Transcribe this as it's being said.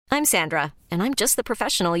I'm Sandra, and I'm just the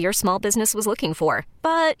professional your small business was looking for.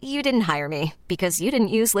 But you didn't hire me because you didn't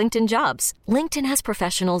use LinkedIn Jobs. LinkedIn has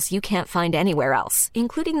professionals you can't find anywhere else,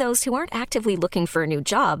 including those who aren't actively looking for a new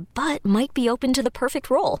job, but might be open to the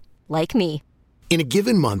perfect role, like me. In a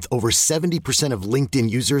given month, over 70% of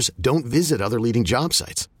LinkedIn users don't visit other leading job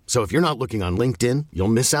sites. So if you're not looking on LinkedIn, you'll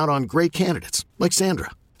miss out on great candidates like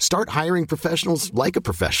Sandra. Start hiring professionals like a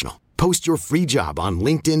professional. Post your free job on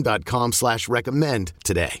linkedin.com/recommend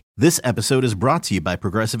today. This episode is brought to you by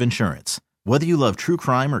Progressive Insurance. Whether you love true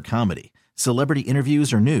crime or comedy, celebrity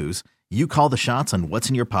interviews or news, you call the shots on what's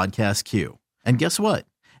in your podcast queue. And guess what?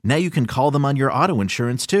 Now you can call them on your auto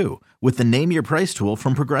insurance too with the Name Your Price tool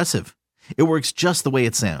from Progressive. It works just the way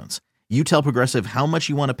it sounds. You tell Progressive how much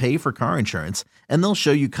you want to pay for car insurance, and they'll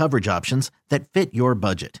show you coverage options that fit your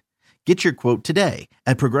budget. Get your quote today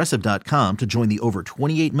at Progressive.com to join the over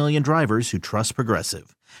 28 million drivers who trust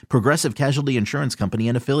Progressive. Progressive Casualty Insurance Company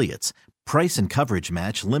and Affiliates. Price and coverage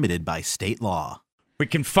match limited by state law. We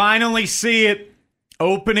can finally see it.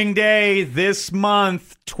 Opening day this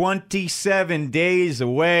month, 27 days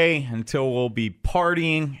away until we'll be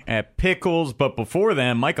partying at Pickles. But before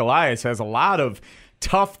then, Mike Elias has a lot of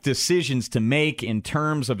tough decisions to make in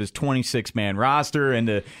terms of his 26-man roster. And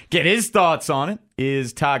to get his thoughts on it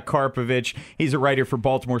is Todd Karpovich. He's a writer for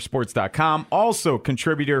BaltimoreSports.com, also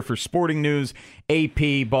contributor for Sporting News,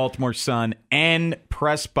 AP, Baltimore Sun, and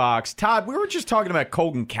Press Box. Todd, we were just talking about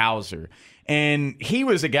Colton Cowser, and he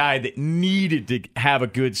was a guy that needed to have a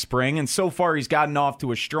good spring, and so far he's gotten off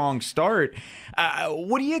to a strong start.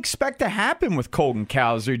 What do you expect to happen with Colton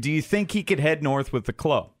Cowser? Do you think he could head north with the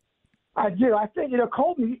club? I do. I think,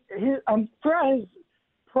 Colton, throughout his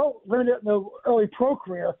early pro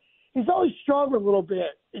career, he's always struggled a little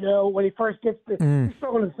bit, when he first gets to he's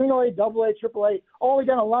struggling in single A, double A, triple A, all the way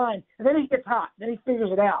down the line, and then he gets hot, then he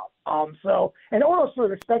figures it out. And Orioles sort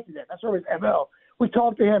of expected it. That's sort of his MO. We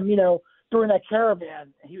talked to him, during that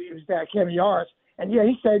caravan. He was at Camden Yards, and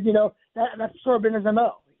he said, that's sort of been his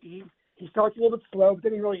MO. He starts a little bit slow, but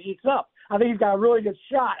then he really heats up. I think he's got a really good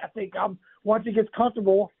shot. I think once he gets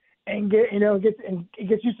comfortable and gets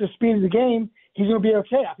used to the speed of the game, he's going to be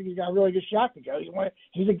okay. I think he's got a really good shot to go.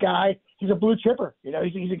 He's a guy. He's a blue chipper.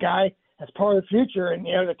 He's a guy that's part of the future, and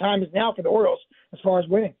the time is now for the Orioles as far as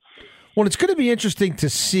winning. Well, it's going to be interesting to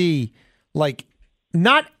see,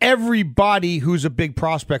 not everybody who's a big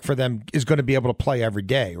prospect for them is going to be able to play every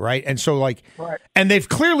day, right? And so, right. And they've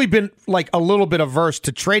clearly been, a little bit averse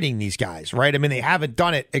to trading these guys, right? I mean, they haven't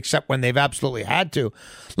done it except when they've absolutely had to.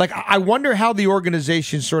 I wonder how the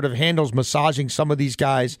organization sort of handles massaging some of these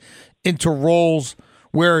guys into roles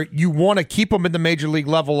where you want to keep them in the major league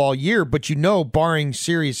level all year, but barring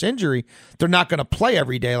serious injury, they're not going to play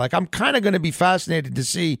every day. I'm kind of going to be fascinated to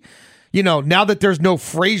see, now that there's no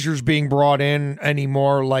Fraziers being brought in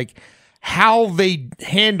anymore, how they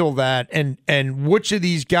handle that and which of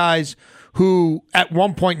these guys who at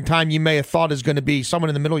one point in time you may have thought is going to be someone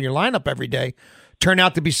in the middle of your lineup every day turn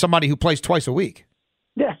out to be somebody who plays twice a week.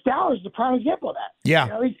 Yeah, Stowers is the prime example of that. Yeah.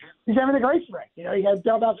 He's having a great spring. He had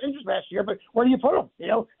double interest last year, but where do you put him?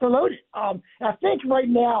 They're loaded. And I think right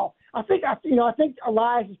now, I think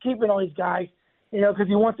Elias is keeping all these guys, because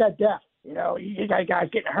he wants that depth. You got guys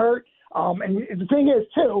getting hurt. And the thing is,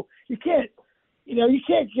 too, you can't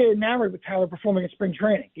get enamored with how they're performing in spring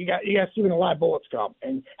training. You got to see when the live bullets come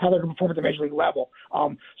and how they're going to perform at the major league level.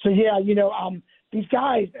 These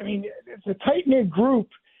guys, it's a tight-knit group,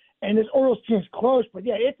 and this Orioles team is close. But,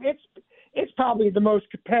 yeah, it's probably the most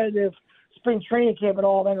competitive spring training camp in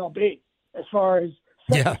all of MLB as far as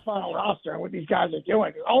setting the final roster and what these guys are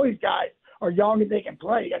doing. All these guys are young and they can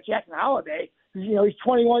play. You got Jackson Holliday. He's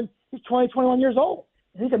 21 years old.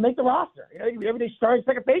 He can make the roster. Every day starting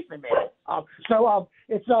second baseman, man. It's going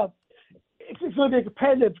to be a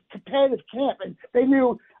competitive camp, and they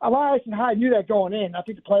knew Elias and Hyde knew that going in. I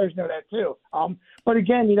think the players know that too. But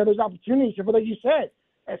again, there's opportunities here. But like you said,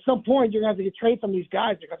 at some point you're going to have to trade some of these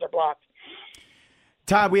guys because they're blocked.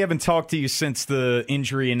 Todd, we haven't talked to you since the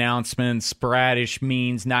injury announcements. Bradish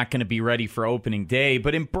means not going to be ready for opening day.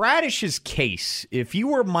 But in Bradish's case, if you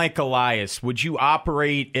were Mike Elias, would you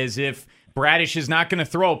operate as if Bradish is not going to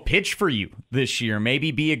throw a pitch for you this year?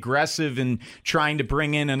 Maybe be aggressive in trying to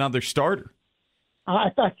bring in another starter. I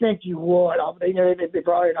think you would. They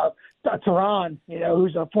brought in Tehran,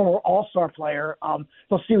 who's a former All-Star player.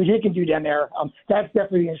 They'll see what he can do down there. That's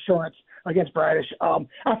definitely insurance against Bradish. I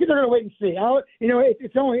think they're going to wait and see.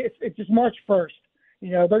 It's just March 1st.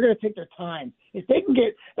 They're going to take their time. If they can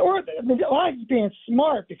get, Elias is being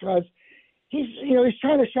smart because he's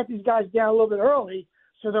trying to shut these guys down a little bit early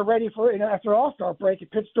so they're ready for after All-Star break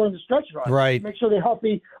and pitch during the stretch run. Right. Make sure they're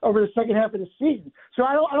healthy over the second half of the season. So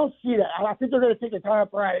I don't see that. I think they're going to take their time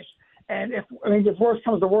up Bradish. And if worse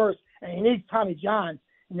comes to worse, and he needs Tommy John,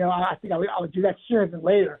 I think I would do that sooner than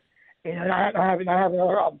later. And I have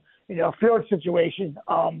another field situation.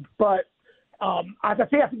 But I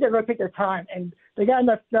think they're going to take their time, and they got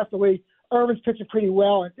enough the way Irvin's pitching pretty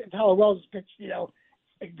well, and Tyler Wells has pitched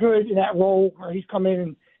good in that role where he's come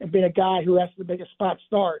in and been a guy who has to make a spot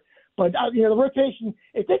start. But the rotation,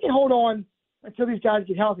 if they can hold on until these guys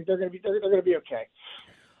get healthy, they're going to be okay.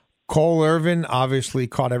 Cole Irvin obviously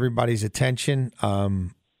caught everybody's attention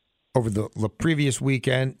over the previous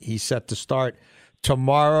weekend. He's set to start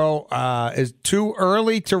tomorrow. Is too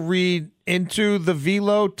early to read into the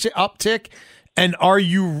velo uptick? And are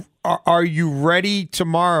you ready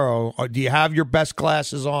tomorrow? Or do you have your best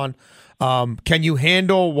glasses on? Can you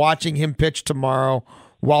handle watching him pitch tomorrow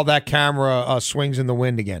while that camera swings in the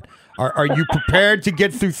wind again? Are you prepared to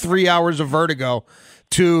get through 3 hours of vertigo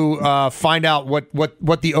to find out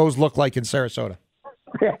what the O's look like in Sarasota?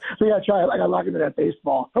 Yeah, we got to try. I got to lock into that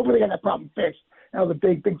baseball. Hopefully, they got that problem fixed. That was a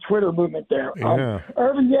big Twitter movement there. Yeah.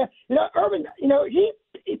 Irvin, Irvin, he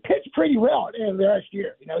pitched pretty well at the end of last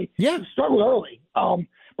year. He struggled early.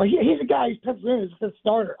 But he's a guy who's penciled in as a fifth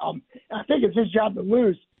starter. I think it's his job to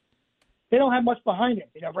lose. They don't have much behind him,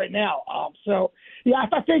 right now. I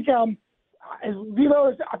think his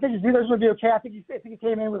velo's going to be okay. I think he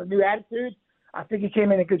came in with a new attitude. I think he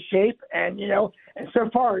came in good shape, and so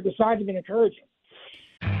far the signs have been encouraging.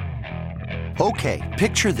 Okay,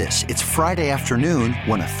 picture this. It's Friday afternoon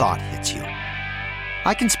when a thought hits you.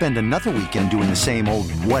 I can spend another weekend doing the same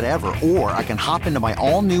old whatever, or I can hop into my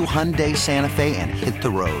all-new Hyundai Santa Fe and hit the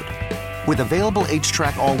road. With available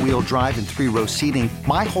H-Track all-wheel drive and 3-row seating,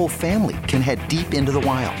 my whole family can head deep into the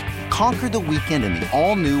wild. Conquer the weekend in the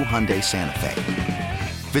all-new Hyundai Santa Fe.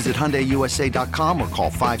 Visit HyundaiUSA.com or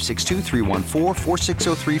call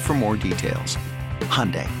 562-314-4603 for more details.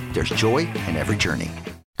 Hyundai, there's joy in every journey.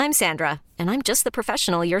 I'm Sandra, and I'm just the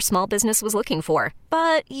professional your small business was looking for.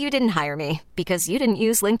 But you didn't hire me because you didn't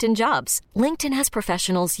use LinkedIn Jobs. LinkedIn has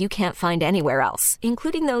professionals you can't find anywhere else,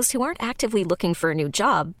 including those who aren't actively looking for a new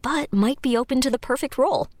job, but might be open to the perfect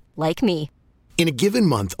role, like me. In a given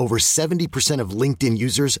month, over 70% of LinkedIn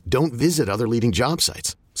users don't visit other leading job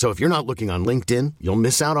sites. So if you're not looking on LinkedIn, you'll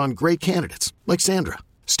miss out on great candidates like Sandra.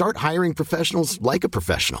 Start hiring professionals like a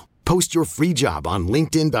professional. Post your free job on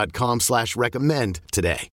linkedin.com/recommend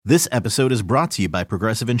today. This episode is brought to you by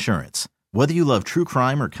Progressive Insurance. Whether you love true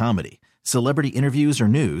crime or comedy, celebrity interviews or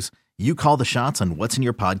news, you call the shots on what's in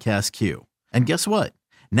your podcast queue. And guess what?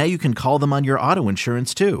 Now you can call them on your auto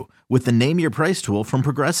insurance too with the Name Your Price tool from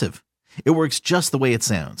Progressive. It works just the way it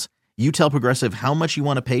sounds. You tell Progressive how much you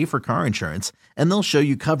want to pay for car insurance, and they'll show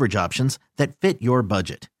you coverage options that fit your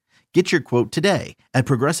budget. Get your quote today at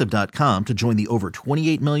Progressive.com to join the over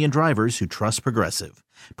 28 million drivers who trust Progressive.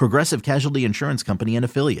 Progressive Casualty Insurance Company and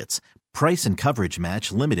Affiliates. Price and coverage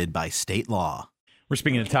match limited by state law. We're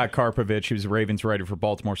speaking to Todd Karpovich, who's a Ravens writer for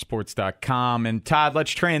BaltimoreSports.com. And Todd,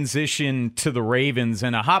 let's transition to the Ravens.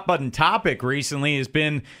 And a hot-button topic recently has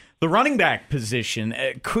been the running back position.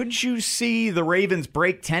 Could you see the Ravens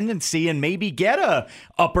break tendency and maybe get a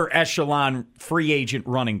upper echelon free agent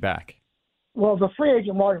running back? Well, the free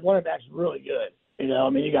agent market running back is really good. You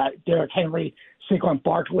got Derrick Henry, Saquon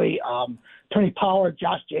Barkley, Tony Pollard,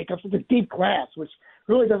 Josh Jacobs. It's a deep class, which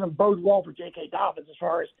really doesn't bode well for J.K. Dobbins as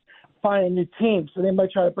far as finding a new team. So they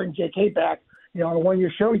might try to bring J.K. back, on a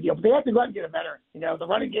one-year show deal. But they have to go out and get a veteran. The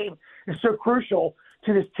running game is so crucial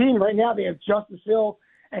to this team. Right now they have Justice Hill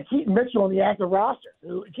and Keaton Mitchell on the active roster.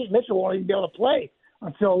 Keaton Mitchell won't even be able to play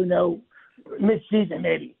until, mid-season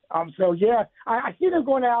maybe. I see them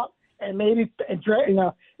going out and maybe and getting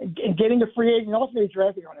a free agent, also maybe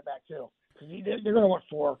drafting on it back too. They're going to want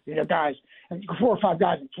 4 or 5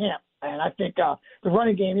 guys in camp. And I think the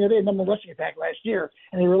running game, they had number one rushing attack last year,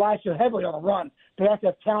 and they relied so heavily on the run. They have to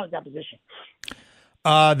have talent in that position.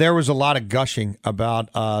 There was a lot of gushing about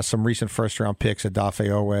some recent first-round picks, Odafe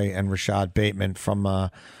Owe and Rashad Bateman from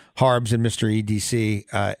Harbs and Mr. EDC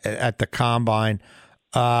at the Combine.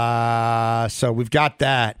 So we've got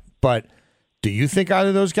that, but do you think either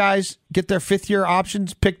of those guys get their fifth-year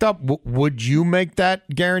options picked up? Would you make that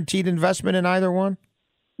guaranteed investment in either one?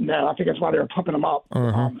 No, I think that's why they were pumping them up.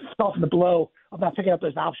 Soften the blow of not picking up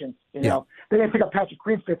those options. They didn't pick up Patrick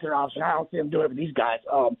Queen's fifth-year option. I don't see them doing it with these guys.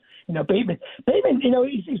 Bateman,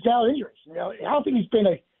 he's down injuries. I don't think he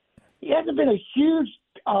hasn't been a huge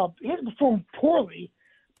he hasn't performed poorly,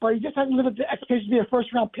 but he just hasn't lived up to the expectations to be a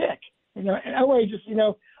first-round pick. And Owe just,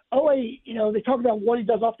 they talk about what he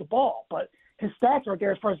does off the ball, but his stats aren't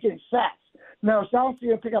there as far as getting sacks. No, so I don't see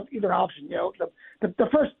them pick up either option. The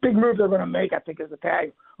first big move they're going to make, I think, is the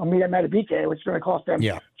tag on Mita Matabike, which is going to cost them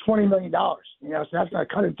 $20 million. So that's going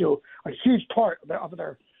to cut into a huge part of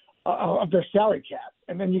their salary cap,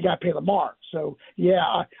 and then you got to pay Lamar. So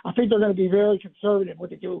I think they're going to be very conservative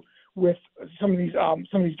what they do with some of these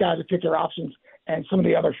guys that pick their options and some of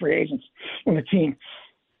the other free agents on the team.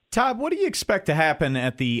 Todd, what do you expect to happen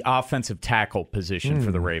at the offensive tackle position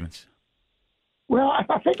for the Ravens? Well,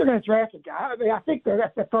 I think they're going to draft a guy. I think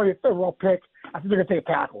that's the 33rd overall pick. I think they're going to take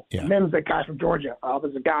a tackle. Yeah. Mims, that guy from Georgia,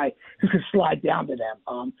 there's a guy who could slide down to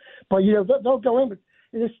them. But they'll go in with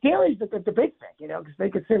the Staley's the big thing, because they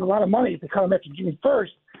could save a lot of money if they cut him after June 1st.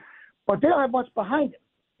 But they don't have much behind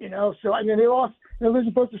him, So they're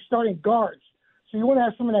losing both their starting guards. So you want to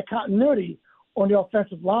have some of that continuity on the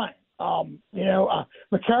offensive line.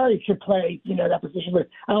 McCarry could play, that position, but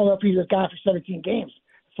I don't know if he's a guy for 17 games.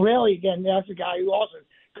 Fraley, again, that's a guy who also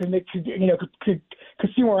could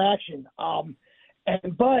see more action. But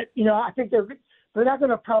I think they're not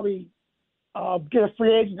going to probably get a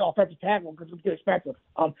free agent offensive tackle because it's too expensive.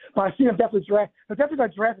 But I see them definitely draft. They're definitely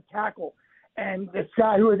going to draft a tackle, and this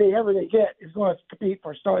guy, whoever they get, is going to compete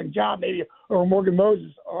for a starting job, maybe, or Morgan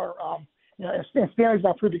Moses, or Stanley's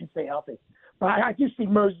not proved he can stay healthy. But I do see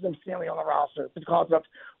Moses and Stanley on the roster because of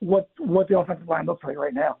what the offensive line looks like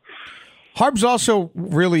right now. Harbs also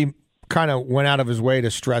really kind of went out of his way to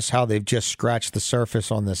stress how they've just scratched the surface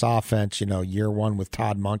on this offense, year one with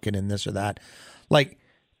Todd Monken and this or that.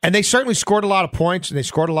 And they certainly scored a lot of points, and they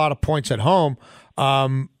scored a lot of points at home.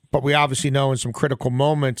 But we obviously know in some critical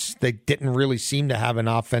moments they didn't really seem to have an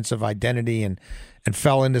offensive identity and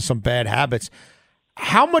fell into some bad habits.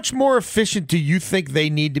 How much more efficient do you think they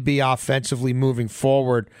need to be offensively moving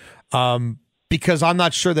forward? Because I'm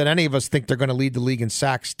not sure that any of us think they're going to lead the league in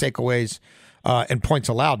sacks, takeaways, and points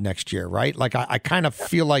allowed next year, right? I kind of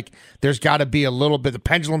feel like there's got to be a little bit, the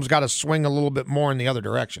pendulum's got to swing a little bit more in the other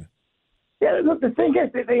direction. Yeah, look, the thing is,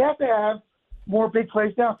 they have to have more big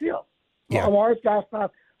plays downfield. Yeah. Lamar's got to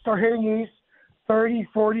start hitting these 30,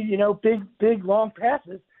 40, big, long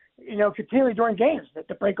passes, continually during games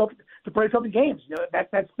to break up the games.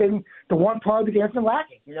 That's been the one part of the game that's been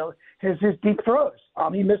lacking. His deep throws.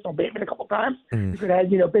 He missed on Bateman a couple times. He could have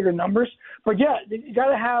had bigger numbers. But you got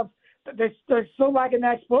to have. They're still lacking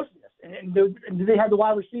that explosiveness. And do they have the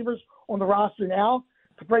wide receivers on the roster now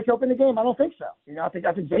to break open the game? I don't think so. I think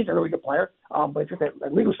Jay's a really good player. But if the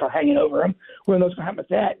league will start hanging over him, who knows what's going to happen with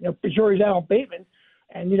that? Bajori's out on Bateman.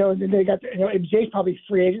 And, then they got, Jay's probably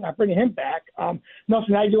free agent, not bringing him back.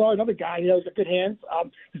 Nelson Aguilar, another guy, he's got good hands.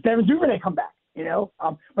 Does Devin Duvernay come back,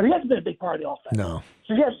 But he hasn't been a big part of the offense. No.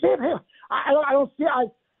 So, save him.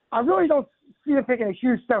 I really don't see them taking a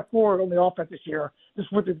huge step forward on the offense this year,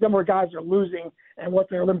 just with the number of guys they're losing and what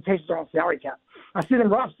their limitations are on salary cap. I see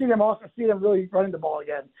them really running the ball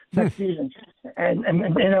again next season and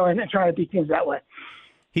trying to beat teams that way.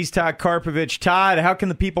 He's Todd Karpovich. Todd, how can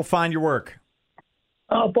the people find your work?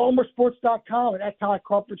 BaltimoreSports.com and at Todd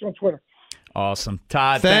Karpovich on Twitter. Awesome.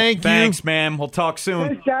 Todd, thanks, man. We'll talk soon.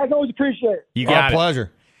 Thanks, guys. Always appreciate it. You got it.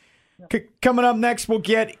 Pleasure. Coming up next, we'll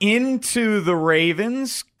get into the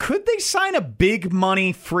Ravens. Could they sign a big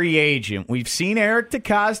money free agent? We've seen Eric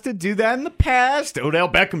DeCosta do that in the past. Odell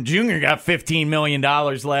Beckham Jr. got $15 million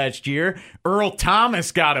last year. Earl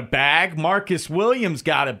Thomas got a bag. Marcus Williams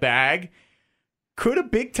got a bag. Could a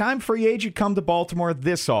big-time free agent come to Baltimore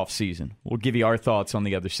this offseason? We'll give you our thoughts on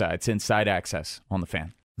the other side. It's Inside Access on The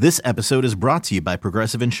Fan. This episode is brought to you by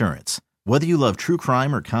Progressive Insurance. Whether you love true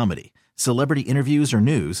crime or comedy, celebrity interviews or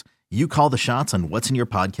news, you call the shots on what's in your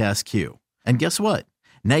podcast queue. And guess what?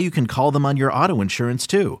 Now you can call them on your auto insurance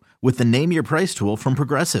too with the Name Your Price tool from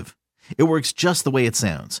Progressive. It works just the way it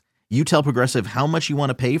sounds. You tell Progressive how much you want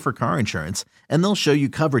to pay for car insurance, and they'll show you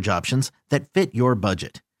coverage options that fit your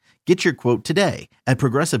budget. Get your quote today at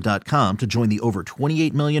Progressive.com to join the over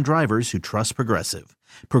 28 million drivers who trust Progressive.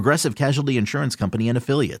 Progressive Casualty Insurance Company and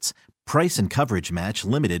Affiliates. Price and coverage match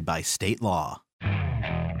limited by state law.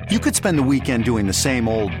 You could spend the weekend doing the same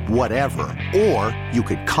old whatever, or you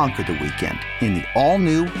could conquer the weekend in the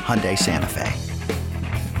all-new Hyundai Santa Fe.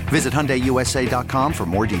 Visit HyundaiUSA.com for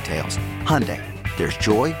more details. Hyundai, there's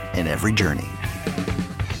joy in every journey.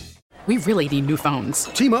 We really need new phones.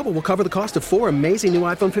 T-Mobile will cover the cost of 4 amazing new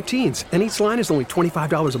iPhone 15s, and each line is only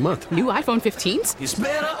 $25 a month. New iPhone 15s? It's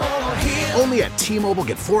better over here. Only at T-Mobile,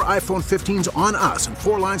 get 4 iPhone 15s on us and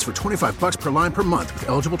 4 lines for $25 per line per month with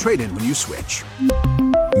eligible trade-in when you switch.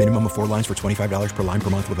 Minimum of 4 lines for $25 per line per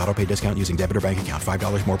month with autopay discount using debit or bank account.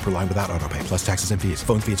 $5 more per line without autopay, plus taxes and fees.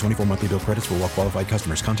 Phone fee at 24 monthly bill credits for well-qualified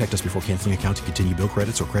customers. Contact us before canceling account to continue bill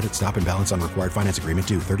credits or credit stop and balance on required finance agreement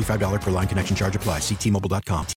due. $35 per line connection charge applies. See T-Mobile.com.